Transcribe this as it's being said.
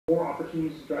more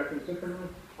opportunities to drive things differently.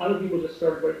 Other people just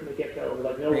started right from the get-go.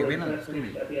 Like, no, we're in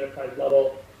transformation at the enterprise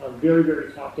level, very,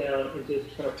 very top-down, and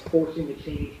just kind of forcing the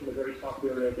change from the very top of the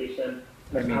organization.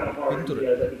 That's not a hard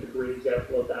idea. I think a great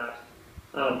example of that.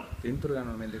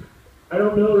 I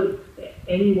don't know that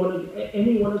any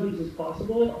one of these is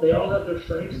possible. They all have their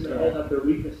strengths and they all have their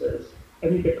weaknesses. I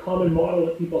think the common model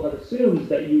that people have assumed is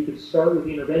that you could start with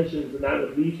the interventions and that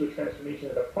would lead to a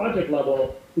transformation at a project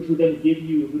level, which would then give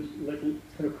you like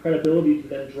kind of credibility to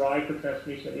then drive for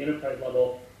transformation at the enterprise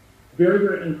level. Very,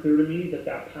 very unclear to me that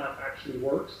that path actually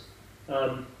works.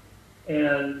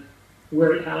 And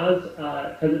where it has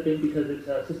it been because it's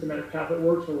a systematic path that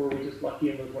works, or were we just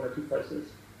lucky in those one or two places?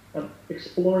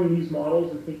 Exploring these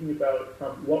models and thinking about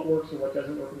what works and what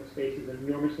doesn't work in the space is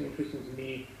enormously interesting to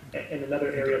me, and another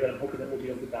area that I'm hoping that we'll be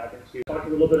able to dive into. Talked a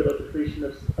little bit about the creation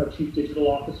of chief digital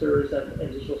officers and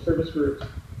digital service groups.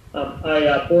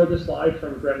 I borrowed this slide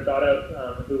from Graham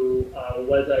Goddard, who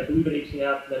was, I believe, at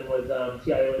HCF, then was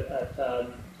CIO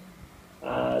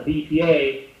at the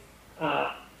EPA.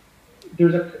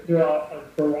 There are a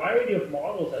variety of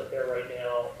models out there right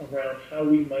now around how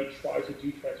we might try to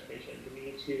do transformation. Do we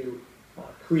need to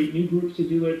create new groups to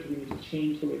do it? Do we need to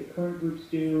change the way the current groups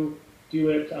do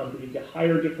it? Do we need to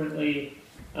hire differently?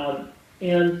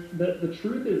 And the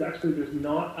truth is actually there's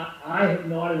not, I have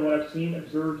not, in what I've seen,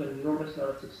 observed an enormous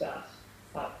amount of success.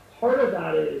 Part of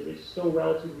that is it's still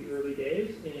relatively early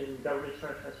days in governments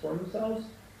trying to transform themselves.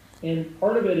 And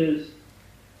part of it is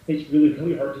it's really,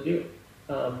 really hard to do.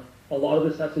 A lot of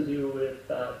this has to do with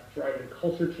driving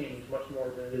culture change much more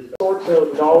than it is about sorts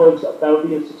of knowledge about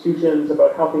the institutions,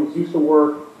 about how things used to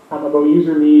work, about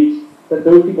user needs, that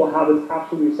those people have is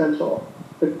absolutely essential.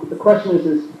 The question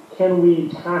is can we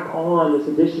tack on this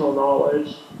additional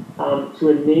knowledge to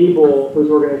enable those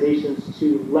organizations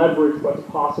to leverage what's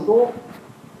possible?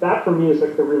 That for me is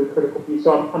like the really critical piece.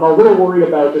 So I'm a little worried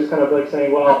about just kind of like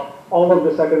saying, well, all of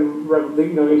the second, the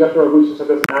industrial revolution stuff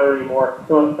doesn't matter anymore.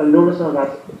 An enormous amount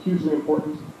of that's hugely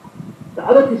important. The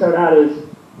other piece I would add is,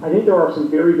 I think there are some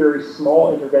very, very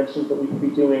small interventions that we can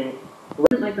be doing.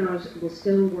 Like ours will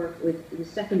still work with the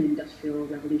second industrial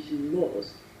revolution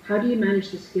laws. How do you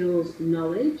manage the skills,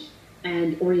 knowledge,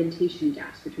 and orientation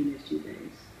gaps between those two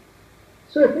things?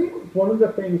 So I think one of the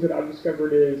things that I've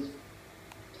discovered is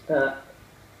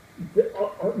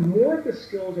more of the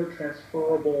skills are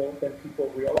transferable than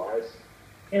people realize.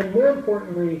 And more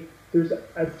importantly, there's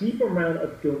a deep amount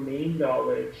of domain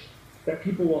knowledge that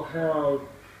people will have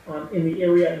in the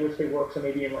area in which they work, so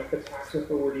maybe in like the tax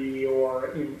authority or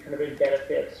in kind of in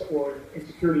benefits or in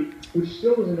security, which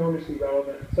still is enormously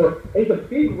relevant. So I think the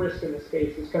big risk in this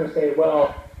space is kind of say,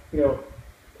 well,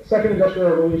 second industrial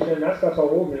revolution, that stuff's all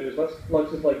old news.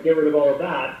 Let's just like get rid of all of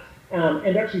that.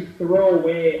 And actually throw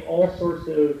away all sorts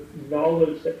of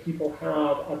knowledge that people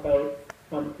have about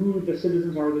who the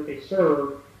citizens are that they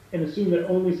serve, and assume that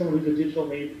only someone who's a digital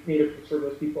native can serve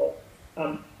those people.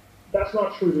 That's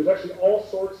not true. There's actually all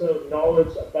sorts of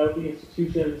knowledge about the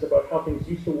institutions, about how things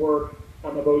used to work,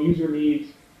 about user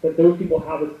needs, that those people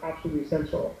have is absolutely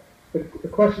essential. The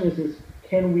question is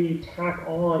can we tack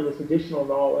on this additional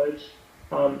knowledge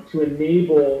to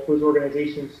enable those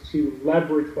organizations to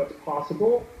leverage what's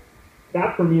possible?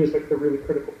 That for me is like the really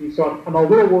critical piece. So I'm a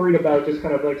little worried about just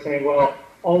kind of like saying, well,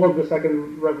 all of the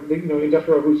second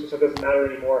industrial revolution stuff doesn't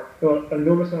matter anymore. An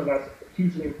enormous amount of that's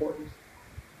hugely important.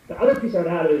 The other piece I'd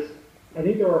add is I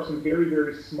think there are some very,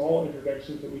 very small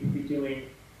interventions that we can be doing,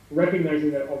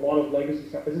 recognizing that a lot of legacy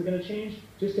stuff isn't going to change,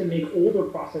 just to make older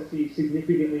processes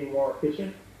significantly more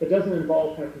efficient. That doesn't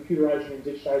involve kind of computerizing and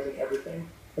digitizing everything.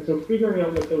 And so figuring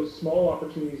out what those small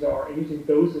opportunities are and using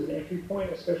those as an entry point,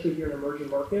 especially if you're an emerging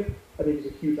market, I think is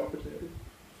a huge opportunity.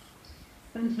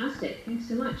 Fantastic, thanks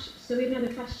so much. So we have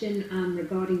another question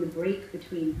regarding the break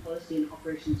between policy and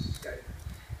operations scope.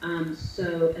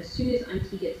 So as soon as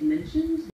IT gets mentioned,